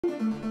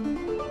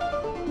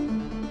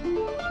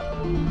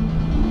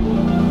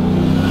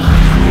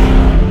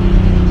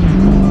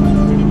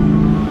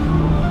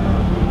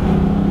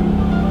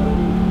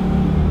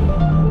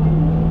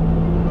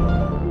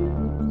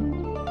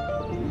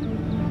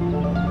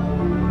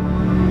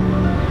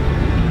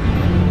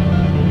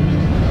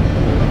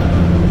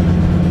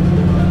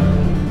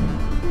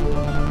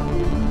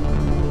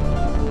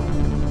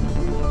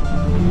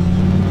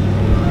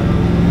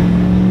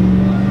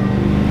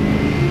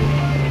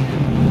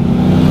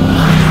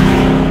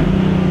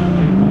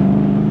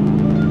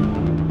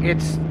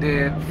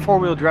the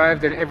four-wheel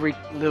drive that every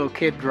little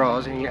kid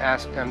draws, and you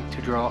ask them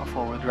to draw a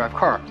four-wheel drive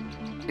car.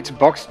 It's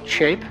boxed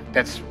shape,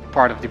 that's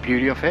part of the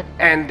beauty of it,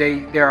 and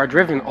they are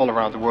driven all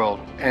around the world,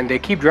 and they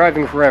keep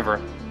driving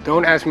forever.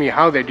 Don't ask me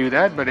how they do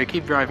that, but they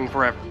keep driving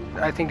forever.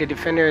 I think the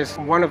Defender is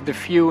one of the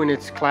few in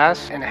its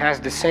class and has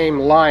the same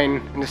line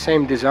and the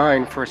same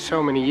design for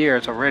so many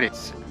years already.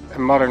 It's a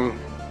modern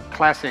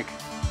classic.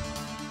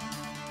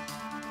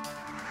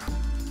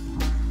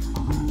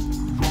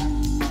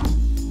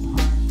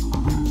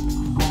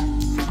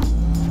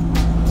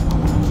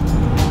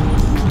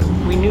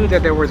 We knew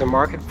that there was a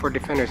market for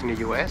Defenders in the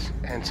US,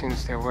 and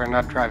since they were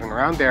not driving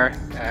around there,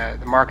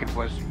 the market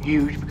was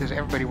huge because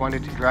everybody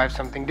wanted to drive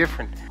something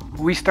different.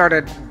 We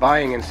started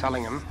buying and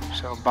selling them,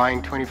 so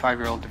buying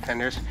 25-year-old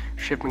Defenders,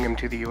 shipping them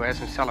to the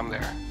US and sell them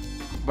there.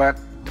 But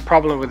the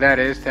problem with that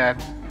is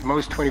that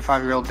most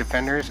 25-year-old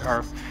Defenders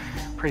are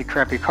pretty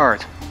crappy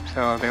cars,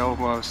 so they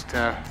almost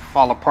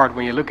fall apart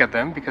when you look at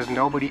them because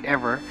nobody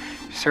ever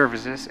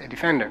services a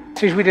Defender.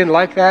 Since we didn't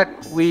like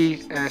that,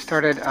 we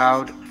started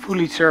out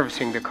fully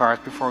servicing the cars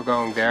before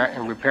going there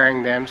and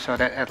repairing them so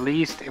that at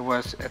least it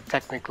was a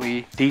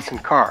technically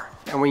decent car.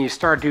 And when you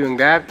start doing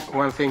that,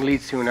 one thing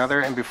leads to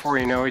another, and before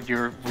you know it,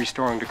 you're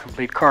restoring the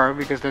complete car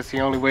because that's the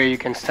only way you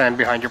can stand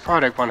behind your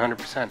product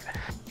 100%.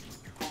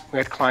 We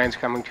had clients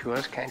coming to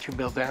us, can't you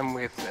build them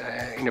with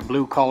in a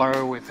blue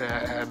color with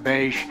a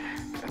beige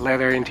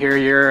leather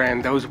interior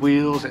and those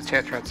wheels,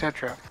 etc.,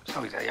 etc.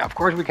 So we said, yeah, of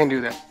course we can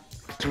do that.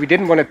 So we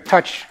didn't want to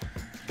touch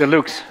the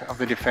looks of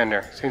the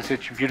Defender since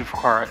it's a beautiful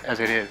car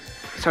as it is.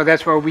 So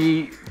that's where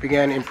we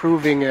began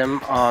improving them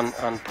on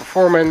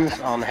performance,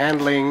 on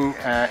handling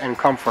and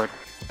comfort.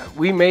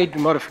 We made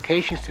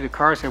modifications to the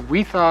cars that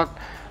we thought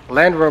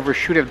Land Rover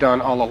should have done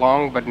all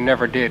along but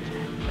never did.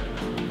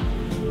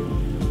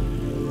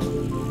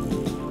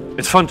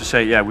 It's fun to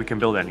say, yeah, we can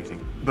build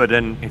anything. But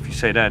then if you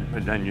say that,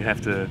 then you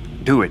have to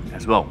do it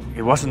as well.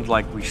 It wasn't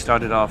like we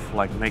started off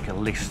like make a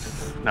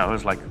list. No, it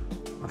was like,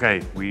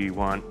 okay, we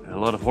want a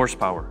lot of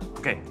horsepower.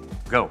 Okay,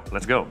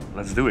 let's go,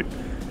 let's do it.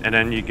 And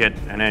then you get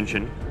an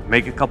engine,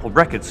 make a couple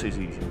brackets is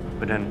easy,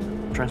 but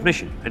then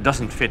transmission. It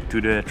doesn't fit to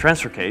the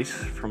transfer case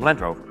from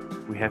Land Rover.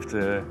 We have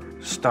to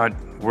start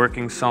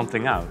working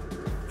something out.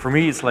 For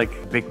me, it's like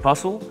a big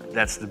puzzle.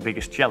 That's the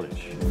biggest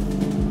challenge.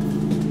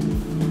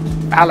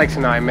 Alex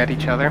and I met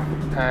each other,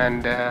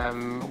 and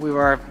we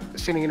were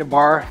sitting in a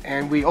bar,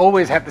 and we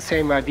always had the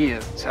same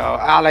ideas. So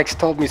Alex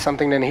told me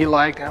something that he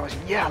liked, and I was,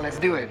 yeah, let's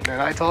do it.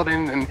 And I told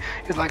him, and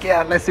he's like,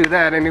 yeah, let's do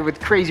that. And it was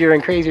crazier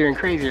and crazier and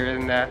crazier,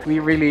 and we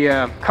really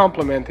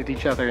complemented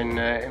each other in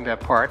that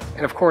part.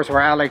 And of course,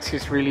 where Alex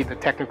is really the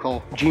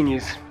technical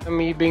genius, and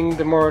me being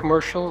the more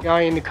commercial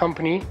guy in the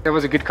company, there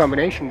was a good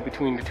combination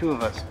between the two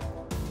of us.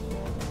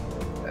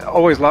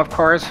 Always loved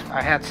cars.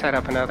 I had set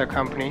up another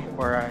company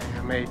where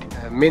I made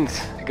mints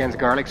against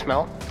garlic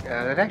smell.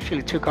 That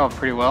actually took off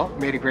pretty well.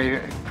 Made a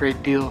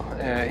great deal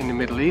in the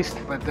Middle East.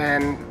 But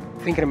then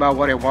thinking about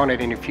what I wanted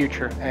in the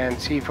future and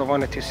see if I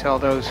wanted to sell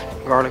those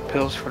garlic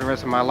pills for the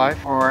rest of my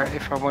life or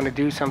if I want to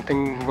do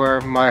something where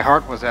my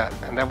heart was at,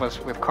 and that was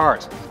with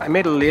cars. I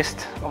made a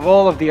list of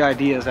all of the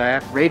ideas I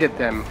had, rated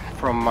them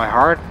from my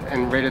heart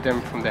and rated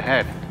them from the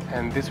head.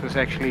 And this was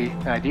actually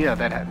an idea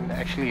that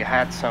actually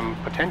had some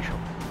potential.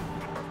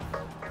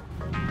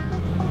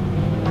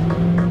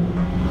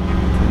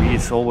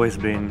 It's always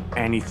been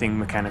anything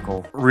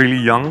mechanical. Really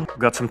young,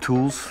 got some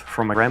tools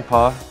from my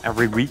grandpa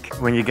every week.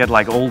 When you get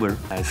like older,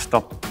 I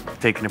stopped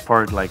taking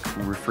apart like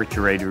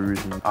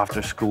refrigerators, and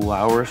after school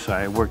hours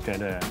I worked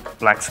at a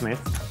blacksmith.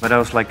 But I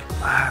was like,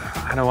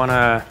 I don't want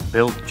to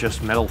build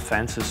just metal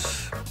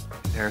fences.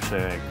 There's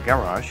a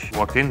garage,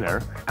 walked in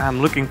there.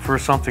 I'm looking for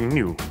something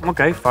new.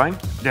 Okay, fine.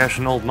 There's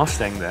an old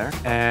Mustang there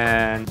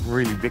and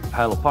really big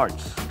pile of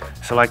parts.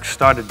 So like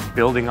started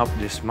building up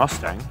this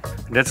Mustang.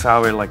 That's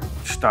how I like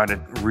started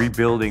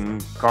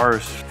rebuilding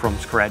cars from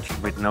scratch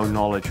with no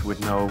knowledge, with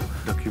no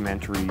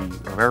documentary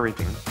of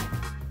everything.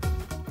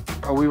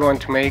 We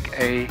want to make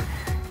a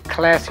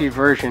classy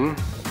version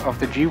of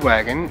the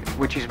G-Wagon,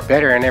 which is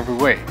better in every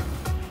way.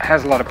 It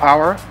has a lot of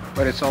power,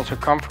 but it's also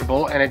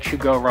comfortable and it should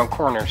go around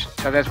corners.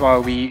 So that's why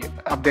we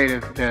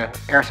updated the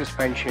air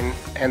suspension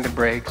and the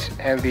brakes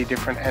and the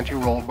different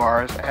anti-roll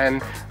bars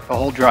and the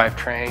whole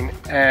drivetrain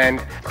and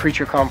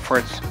creature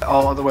comforts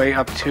all the way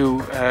up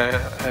to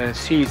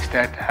seats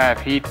that have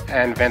heat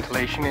and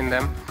ventilation in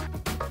them.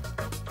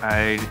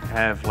 I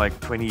have like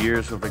 20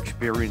 years of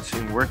experience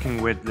in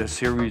working with the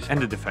series and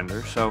the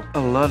Defender, so a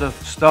lot of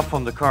stuff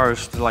on the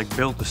cars to like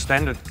build the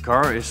standard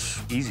car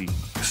is easy.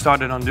 I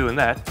started on doing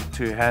that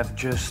to have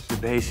just the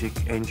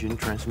basic engine,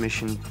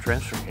 transmission,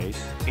 transfer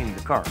case in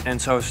the car.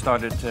 And so I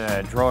started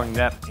drawing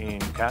that in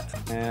CAD.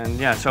 And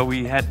yeah, so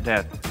we had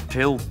that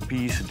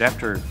tailpiece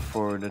adapter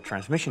for the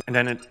transmission, and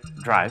then it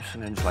drives,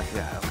 and then it's like,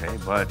 yeah, okay,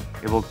 but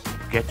it will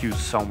get you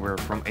somewhere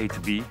from A to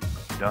B.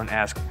 Don't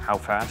ask how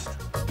fast.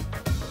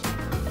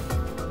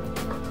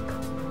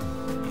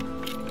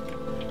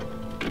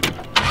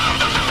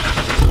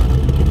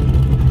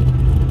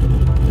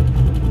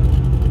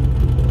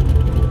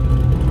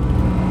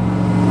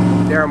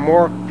 There there are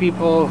more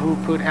people who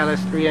put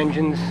LS3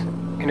 engines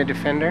in a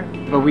Defender,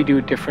 but we do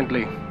it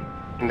differently.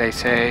 And they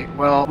say,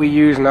 well, we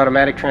use an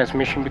automatic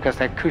transmission because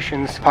that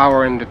cushions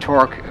power and the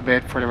torque a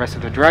bit for the rest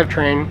of the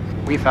drivetrain.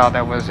 We thought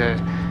that was a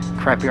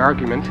crappy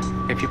argument.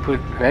 If you put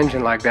an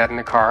engine like that in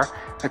the car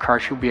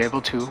should be able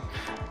to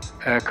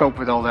cope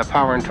with all that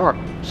power and torque.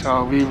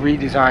 So we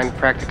redesigned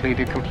practically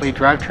the complete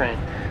drivetrain,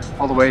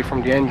 all the way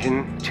from the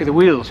engine to the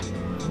wheels.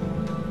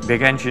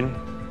 Big engine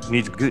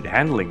needs good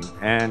handling,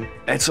 and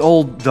it's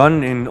all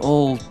done in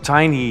all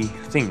tiny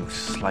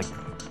things, like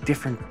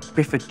different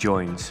pivot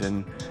joints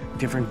and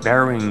different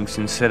bearings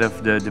instead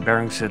of the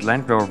bearings that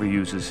Land Rover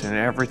uses, and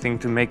everything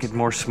to make it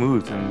more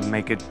smooth and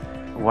make it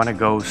want to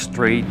go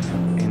straight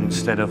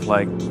instead of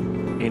like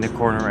in a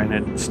corner and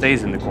it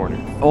stays in the corner.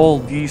 All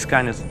these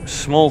kind of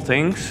small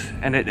things,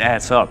 and it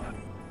adds up.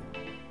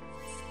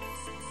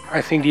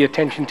 I think the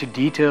attention to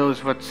detail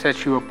is what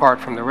sets you apart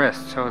from the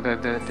rest. So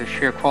the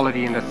sheer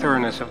quality and the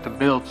thoroughness of the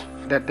build,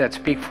 that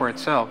speak for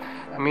itself.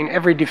 I mean,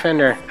 every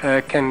Defender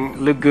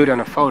can look good on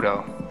a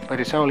photo,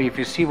 but it's only if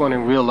you see one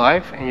in real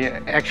life and you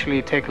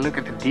actually take a look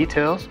at the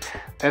details,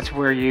 that's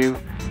where you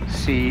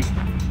see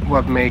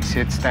what makes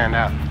it stand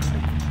out.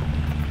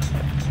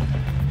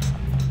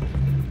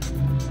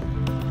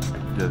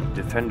 The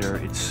Defender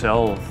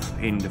itself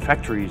in the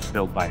factory is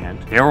built by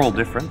hand. They're all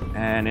different,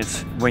 and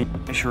it's when you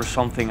measure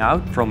something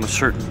out from a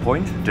certain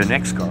point, the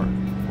next car,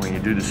 when you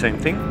do the same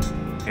thing,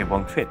 it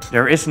won't fit.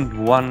 There isn't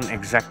one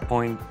exact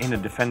point in a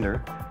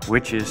Defender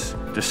which is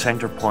the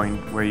center point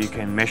where you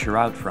can measure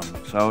out from.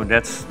 So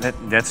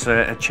that's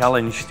a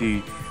challenge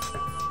to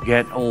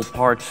get all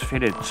parts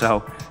fitted.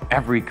 So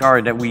every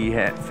car that we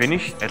had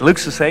finished, it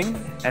looks the same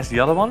as the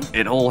other one.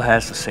 It all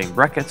has the same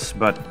brackets,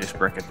 but this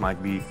bracket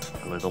might be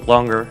a little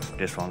longer,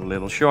 this one a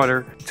little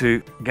shorter,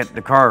 to get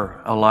the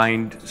car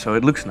aligned so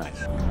it looks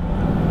nice.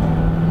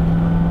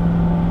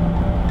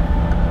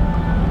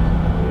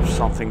 If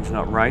something's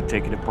not right,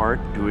 take it apart,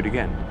 do it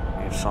again.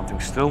 If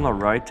something's still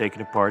not right, take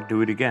it apart,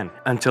 do it again,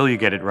 until you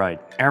get it right.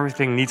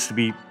 Everything needs to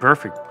be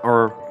perfect,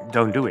 or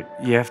don't do it.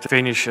 You have to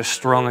finish as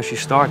strong as you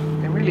start.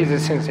 It really is a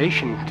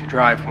sensation to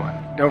drive one.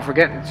 Don't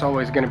forget, it's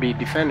always going to be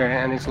Defender,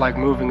 and it's like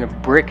moving a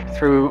brick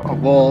through a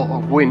wall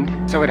of wind.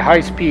 So at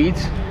high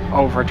speeds,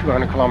 over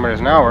 200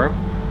 kilometers an hour,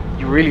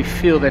 you really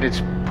feel that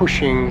it's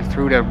pushing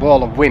through that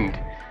wall of wind.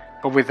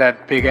 But with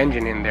that big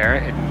engine in there,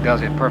 it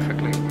does it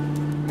perfectly.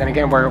 Then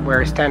again,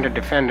 where a standard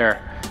Defender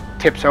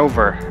tips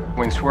over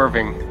when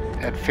swerving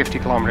at 50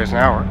 kilometers an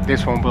hour,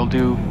 this one will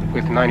do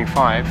with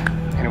 95,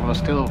 and it will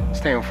still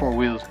stay on four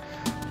wheels.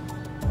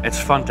 It's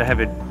fun to have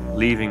it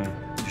leaving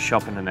the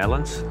shop in the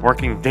Netherlands,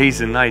 working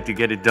days and nights to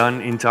get it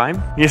done in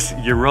time. Yes,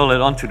 you roll it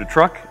onto the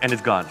truck and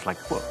it's gone. It's like,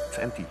 whoa, it's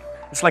empty.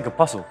 It's like a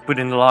puzzle. Put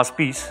in the last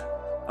piece.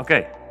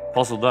 Okay,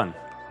 puzzle done.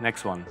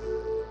 Next one.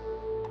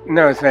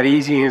 No, it's not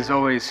easy. It's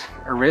always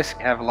a risk.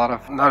 You have a lot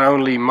of not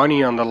only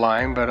money on the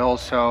line, but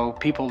also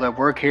people that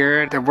work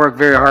here, that work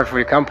very hard for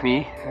the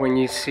company. When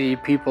you see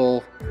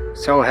people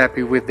so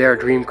happy with their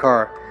dream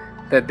car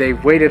that they've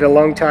waited a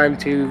long time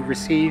to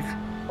receive,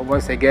 but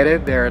once they get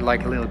it, they're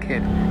like a little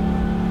kid.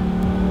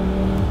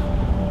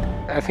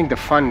 I think the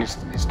fun is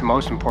the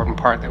most important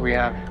part that we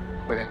have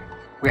with it.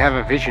 We have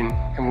a vision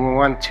and we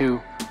want to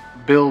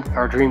build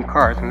our dream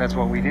cars, and that's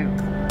what we do.